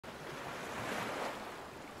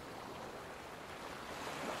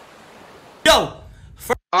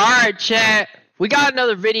Alright, chat. We got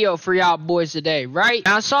another video for y'all boys today, right?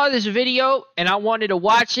 And I saw this video and I wanted to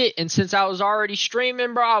watch it, and since I was already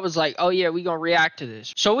streaming, bro, I was like, oh yeah, we gonna react to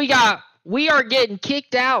this. So we are getting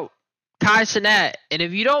kicked out, Kai Cenat. And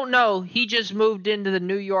if you don't know, he just moved into the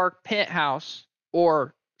New York penthouse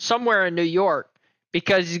or somewhere in New York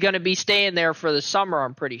because he's gonna be staying there for the summer,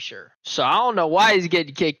 I'm pretty sure. So I don't know why he's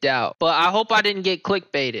getting kicked out, but I hope I didn't get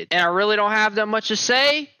clickbaited. And I really don't have that much to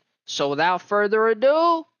say. So without further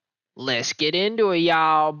ado, let's get into it,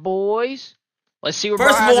 y'all boys. Let's see what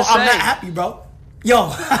First bro of all, has to I'm say. not happy, bro.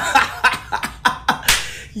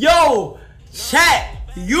 Yo, chat,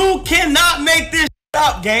 you cannot make this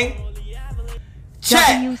up, gang.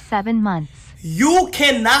 Chat, 7 months. you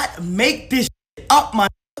cannot make this up, my.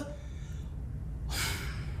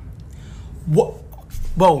 What?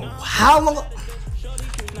 Whoa, how long?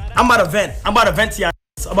 I'm about to vent. I'm about to vent to y'all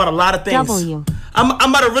about a lot of things. W. I'm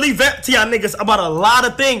about to really vent to y'all niggas about a lot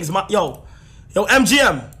of things. Yo,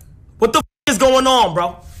 MGM, what the f is going on,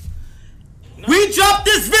 bro? We dropped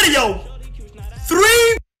this video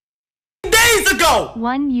 3 days ago.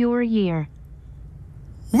 1 year.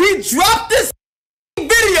 We dropped this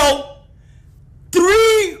video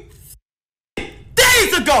 3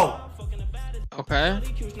 days ago. Okay.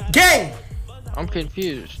 Gang. I'm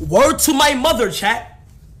confused. Word to my mother, chat.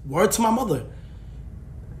 Word to my mother.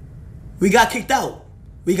 We got kicked out.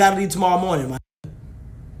 We gotta leave tomorrow morning, man.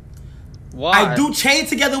 Why? I do chain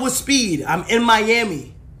together with Speed. I'm in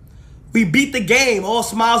Miami. We beat the game. All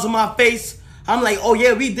smiles on my face. I'm like, oh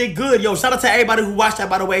yeah, we did good. Yo, shout out to everybody who watched that,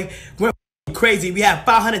 by the way. We're crazy. We have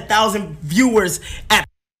 500,000 viewers at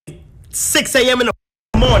 6 a.m. in the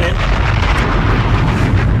morning.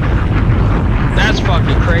 That's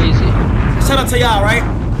fucking crazy. Shout out to y'all, right?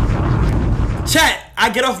 Chat, I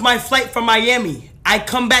get off my flight from Miami. I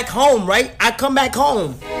come back home, right? I come back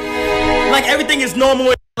home. Like everything is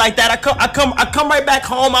normal like that. I come right back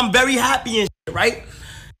home. I'm very happy and shit, right?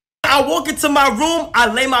 I walk into my room, I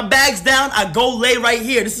lay my bags down, I go lay right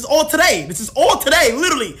here. This is all today. This is all today,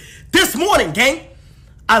 literally. This morning, gang.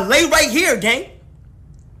 I lay right here, gang.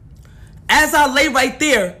 As I lay right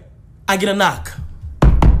there, I get a knock.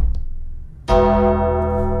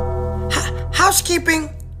 Housekeeping.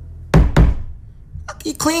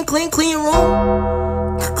 You clean your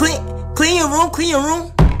room. Clean your room. Clean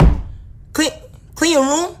your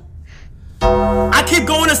room. I keep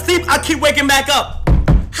going to sleep. I keep waking back up.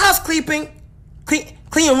 Housekeeping. Clean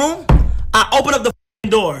your room. I open up the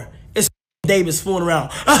door. It's Davis fooling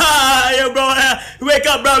around. Yo, bro, wake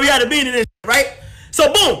up, bro. We had a meeting, and right?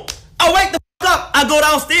 So boom, I wake the up. I go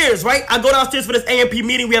downstairs, right? I go downstairs for this AMP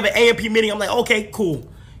meeting. We have an AMP meeting. I'm like, okay, cool.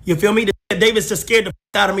 You feel me? Davis just scared the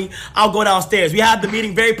out of me. I'll go downstairs. We had the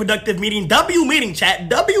meeting, very productive meeting. W meeting, chat.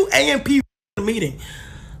 WAMP meeting.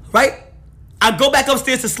 Right? I go back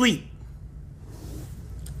upstairs to sleep.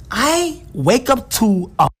 I wake up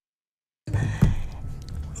to a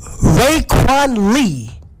Raekwon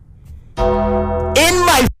Lee in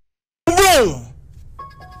my room.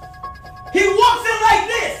 He walks in like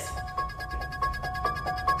this.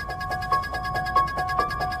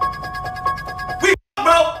 We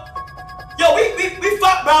bro. Yo, we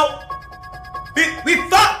fuck, bro. We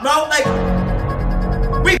fuck, bro. Like,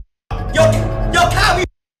 we yo, Kyle, we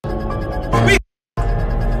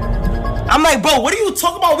I'm like, bro, what are you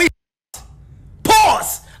talking about? We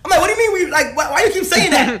pause. I'm like, what do you mean we like? Why you keep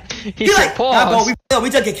saying that? He said like, pause. Nah, bro, we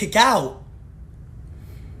just get kicked out.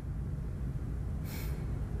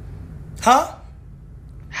 Huh?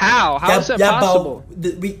 How? How is that possible?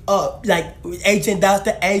 Bro, we like Agent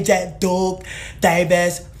Dr. Agent Duke,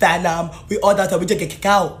 Davis, Phantom, we all that we just get kicked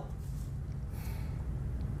out.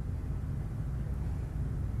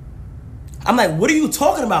 I'm like, what are you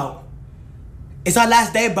talking about? It's our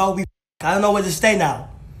last day, bro. I don't know where to stay now.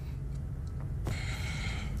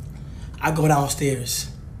 I go downstairs.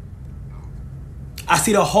 I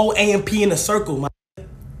see the whole AMP in a circle, my.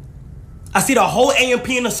 I see the whole AMP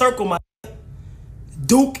in a circle, my.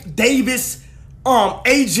 Duke, Davis,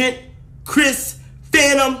 Agent, Chris,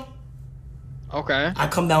 Phantom. Okay. I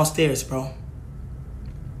come downstairs, bro.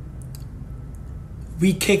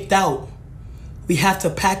 We kicked out. We have to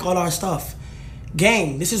pack all our stuff.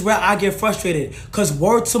 Gang, this is where I get frustrated. Because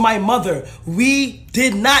word to my mother, we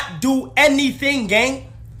did not do anything,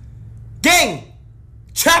 gang. Gang,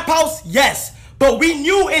 trap house, yes. But we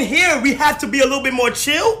knew in here we had to be a little bit more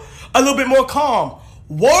chill, a little bit more calm.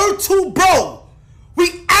 Word to bro.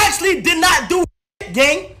 We actually did not do shit,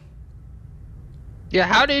 gang. Yeah,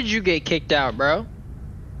 how did you get kicked out, bro?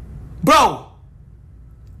 Bro,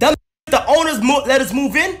 the owners let us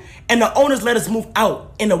move in, and the owners let us move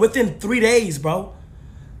out. And within 3 days, bro.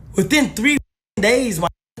 Within 3 days, my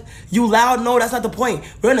You loud? No, that's not the point.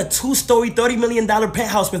 We're in a 2-story, $30 million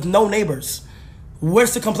penthouse with no neighbors.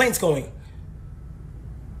 Where's the complaints going?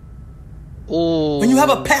 Oh. When you have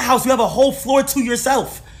a penthouse, you have a whole floor to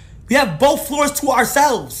yourself. We have both floors to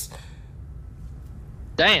ourselves.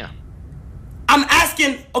 Damn. I'm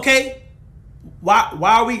asking, okay, why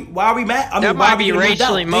are we mad? I mean, that might be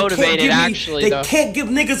racially motivated, they can't give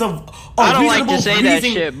niggas a I don't like reasonable to say that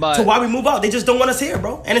reason shit, but to why we move out. They just don't want us here,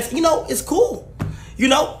 bro. And it's it's cool.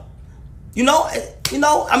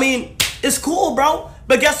 I mean, it's cool, bro.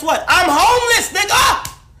 But guess what? I'm homeless, nigga.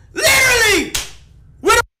 Literally.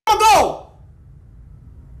 Where the f*** I go?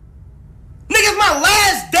 Nigga, it's my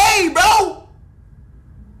last day, bro.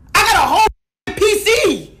 I got a whole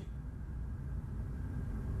PC.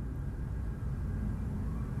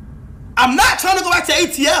 I'm not trying to go back to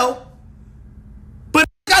ATL, but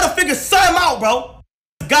I gotta figure something out, bro.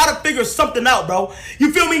 Gotta figure something out, bro.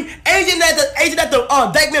 You feel me? Agent at the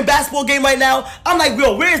Dykeman basketball game right now. I'm like,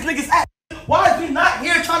 bro, where's niggas at? Why is we not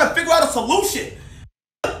here trying to figure out a solution?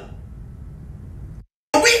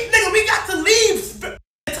 We got to leave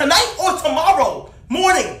tonight or tomorrow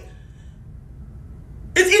morning.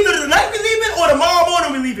 It's either tonight we leaving or tomorrow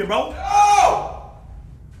morning we leaving, bro. Oh!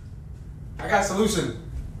 I got a solution.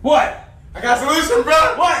 What? I got a solution,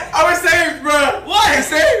 bro. What? I was saved, bro. What? I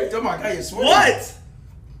saved. Oh my God, you're sweating. What?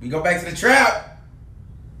 We go back to the trap.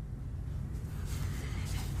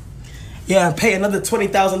 Yeah, pay another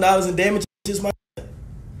 $20,000 in damages, my.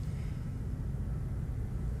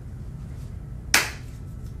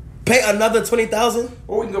 Pay another $20,000.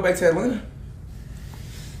 Or we can go back to Atlanta.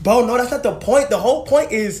 Bro, no, that's not the point. The whole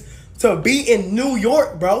point is to be in New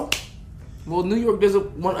York, bro. Well, New York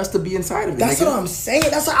doesn't want us to be inside of it. That's what I'm saying.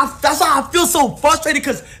 That's why I feel so frustrated.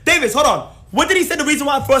 Because Davis, hold on. What did he say the reason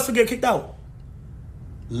why for us to get kicked out?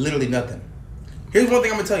 Literally nothing. Here's one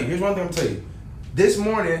thing I'm gonna tell you. This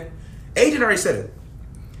morning, Agent already said it.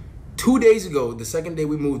 2 days ago, the second day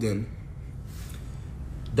we moved in,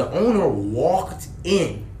 the owner walked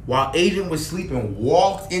in while Agent was sleeping,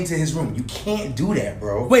 walked into his room. You can't do that,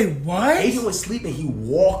 bro. Wait, what? Agent was sleeping, he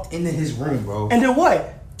walked into his room, bro. And then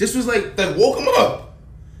what? This was like, that woke him up.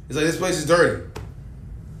 It's like, this place is dirty.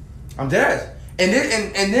 I'm dead. And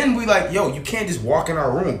then we like, yo, you can't just walk in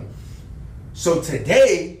our room. So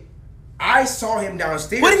today, I saw him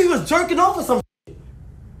downstairs. What if he was jerking off or something?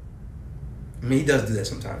 I mean, he does do that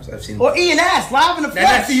sometimes. I've seen him. Or eating ass live in the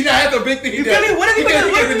flesh. That's a big thing. You feel me? What if he was eating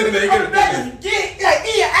ass live in the flesh?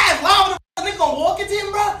 Nigga gonna walk into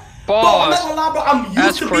him, bro? Bro, I'm not gonna lie, bro. I'm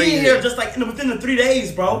used to being here just like within the 3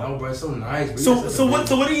 days, bro. No, bro, it's so nice. So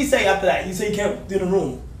what did he say after that? He said he can't do the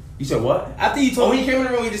room. You said what? After he told me, when he came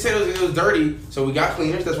in the room, he just said it was dirty. So we got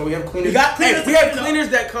cleaners. That's why we have cleaners. We got cleaners. We have cleaners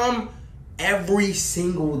that come every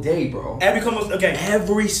single day, bro. Every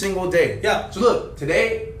single day. Yeah. So look,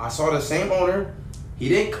 today I saw the same owner. He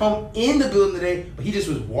didn't come in the building today, but he just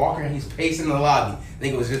was walking and he's pacing the lobby. I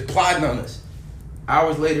think it was just plotting on us.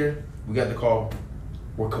 Hours later, we got the call.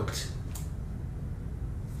 We're cooked.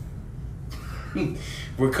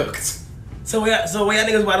 We're cooked. So where y'all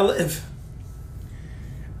niggas about to live?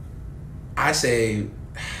 I say,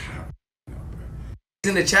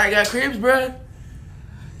 in the chat got cribs, bro.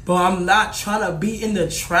 Bro, I'm not trying to be in the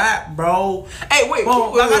trap, bro. Hey, wait,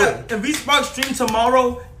 bro. If we spark stream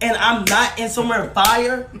tomorrow and I'm not in somewhere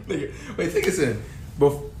fire. Wait, take us in.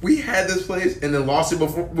 We had this place and then lost it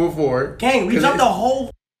before. Gang, we dropped the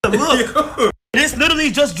whole look. This literally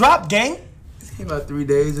just dropped, gang. This came out 3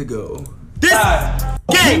 days ago. This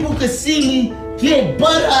gang. People could see me get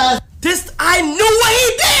butt ass. This, I knew what he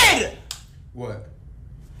did. What?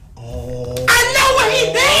 I know what he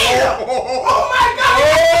did! Oh my God!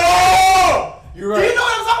 Oh! You're right. Do you know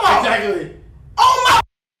what I'm talking about? Exactly. Oh my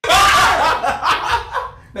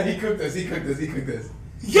God! No, he cooked us. Yo!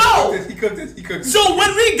 He cooked us. So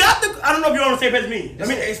when we got the, I don't know if you're on the same page as me. Let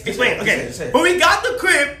me explain. Okay. When we got the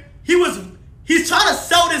crib, he's trying to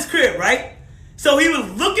sell this crib, right? So he was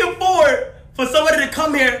looking for somebody to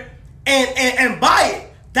come here and buy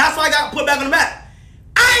it. That's why I got put back on the map.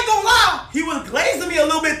 I ain't gonna lie, he was glazing me a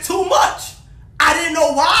little bit too much. I didn't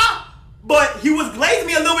know why, but he was glazing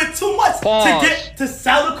me a little bit too much to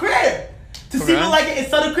sell the crib. To see me like it and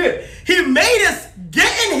sell the crib. He made us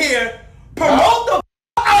get in here, promote the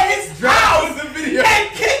out of his house,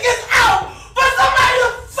 and kick us out for somebody to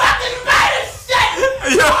fucking buy this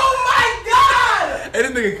shit. Yo. Oh my God! Hey,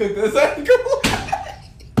 this nigga cooked us.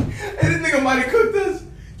 Hey, this nigga might have cooked us.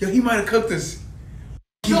 Yo, he might have cooked us.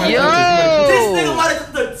 This nigga might have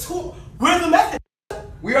cooked the two. Where's the method?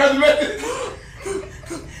 We are the method.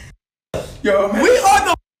 Yo, man. We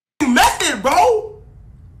are the method, bro.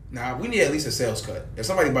 Nah, we need at least a sales cut. If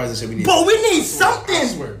somebody buys this shit, we need. Bro, we need something. I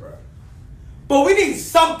swear, bro. But we need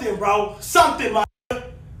something, bro. Something, man.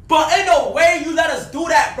 But ain't no way you let us do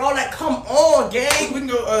that, bro. Like, come on, gang. We can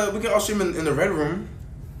go. We can all stream in the red room.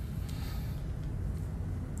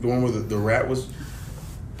 The one where the rat was.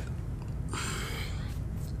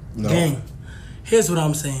 No. Gang, here's what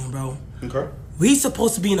I'm saying, bro. Okay. We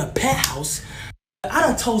supposed to be in a penthouse. I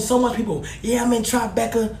done told so much people, yeah, I'm in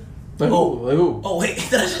Tribeca. Like who? Oh, wait.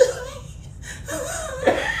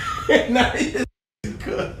 Nah, he's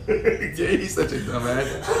good. Jay, he's such a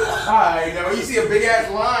dumbass. Alright, now when you see a big ass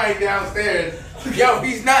line downstairs, yo,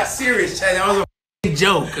 he's not serious, Chad. That was a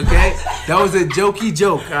joke, okay? That was a jokey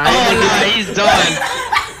joke, alright? Oh, he's done.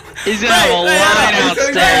 He's gonna have a line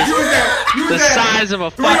outstairs. The size of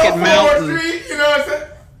a fucking mountain. You know what I'm saying?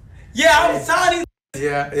 Yeah, I was telling you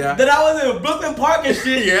Yeah. that I was in Brooklyn Park and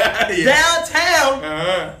shit. Yeah.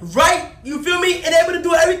 Downtown. Right? You feel me? And able to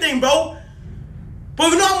do everything, bro.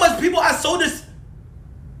 But you know how much people I sold this?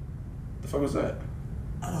 The fuck was that?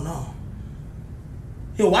 I don't know.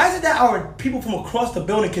 Yo, why is it that our people from across the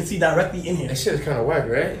building can see directly in here? That shit is kind of whack,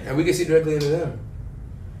 right? And we can see directly into them.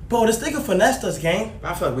 Bro, this nigga finessed us, gang.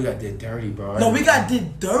 I feel like we got did dirty, bro. No, we got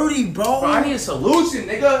did dirty, bro. I need a solution,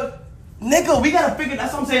 nigga. Nigga, we gotta figure.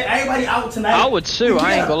 That's what I'm saying. Everybody out tonight. I would sue.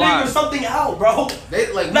 I ain't gonna lie. Figure something out, bro.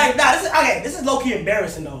 They like Nah. This is okay. This is low key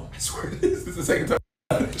embarrassing though. I swear, this is the second time.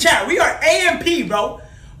 Chat, we are AMP, bro.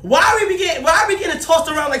 Why are we getting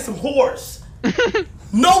tossed around like some whores?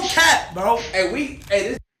 No cap, bro.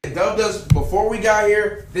 Hey, this dubbed us before we got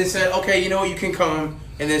here. They said, okay, you know what, you can come,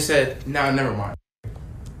 and then said, nah, never mind.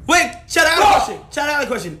 Wait, Chat, I got a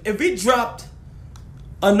question. If we dropped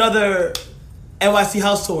another NYC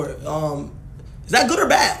house tour, is that good or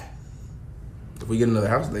bad? If we get another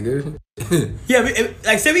house, nigga. Yeah,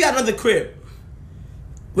 like say we got another crib.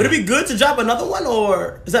 Would it be good to drop another one,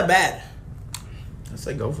 or is that bad? I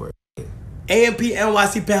say go for it. AMP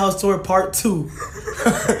NYC Penthouse Tour Part 2.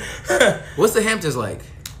 What's the Hamptons like?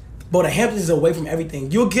 Bro, the Hamptons is away from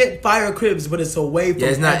everything. You'll get fire cribs, but it's away from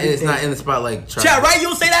everything. It's not in the spot like Chat, right?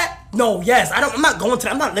 You'll say that? No, yes. I'm not going to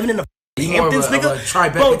that. I'm not living in the Hamptons, nigga.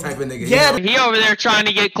 Tribeca type of nigga. Yeah. He over there trying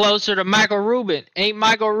to get closer to Michael Rubin. Ain't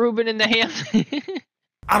Michael Rubin in the Hamptons?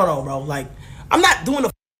 I don't know, bro. Like, I'm not doing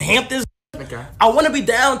the Hamptons. Okay. I want to be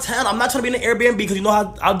downtown. I'm not trying to be in the Airbnb because you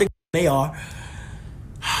know how big they are.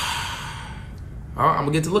 I'm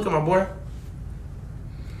gonna get to look at my boy.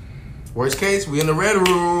 Worst case, we in the red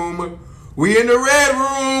room. We in the red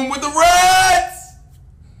room with the Reds.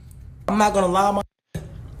 I'm not gonna lie,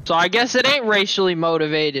 So I guess it ain't racially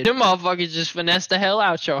motivated. Them motherfuckers just finesse the hell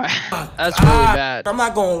out your ass. That's really bad. I'm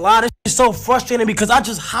not gonna lie. This is so frustrating because I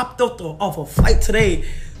just hopped off a flight today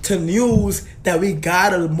to news that we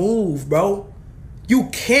gotta move, bro. You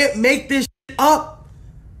can't make this shit up.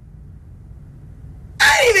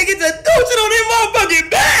 I didn't even get to do shit on this motherfucking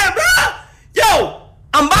bed, bro. Yo,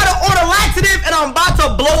 I'm about to order laxative and I'm about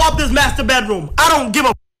to blow up this master bedroom. I don't give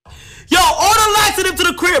a Yo, order laxative to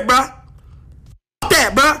the crib, bro.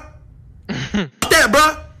 That, bro. That,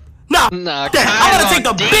 bro. Nah, I'm gonna take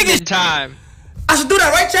the biggest time. I should do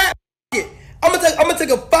that, right, chat? I'm gonna take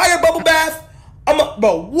a fire bubble bath.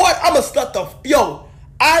 Bro, what? I'm gonna slut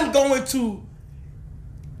I'm going to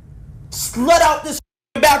slut out this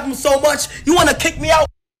bathroom so much. You wanna kick me out?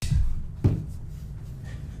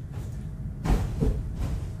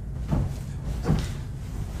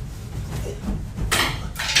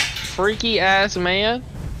 Freaky ass man.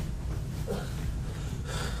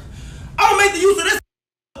 I'm gonna make the use of this.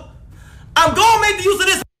 I'm gonna make the use of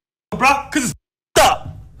this, bro, cause it's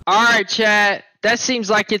up. Alright, chat. That seems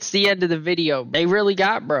like it's the end of the video. They really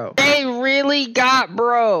got bro. And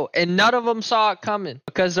none of them saw it coming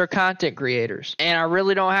because they're content creators. And I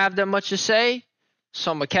really don't have that much to say. So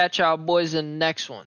I'm gonna catch y'all boys in the next one.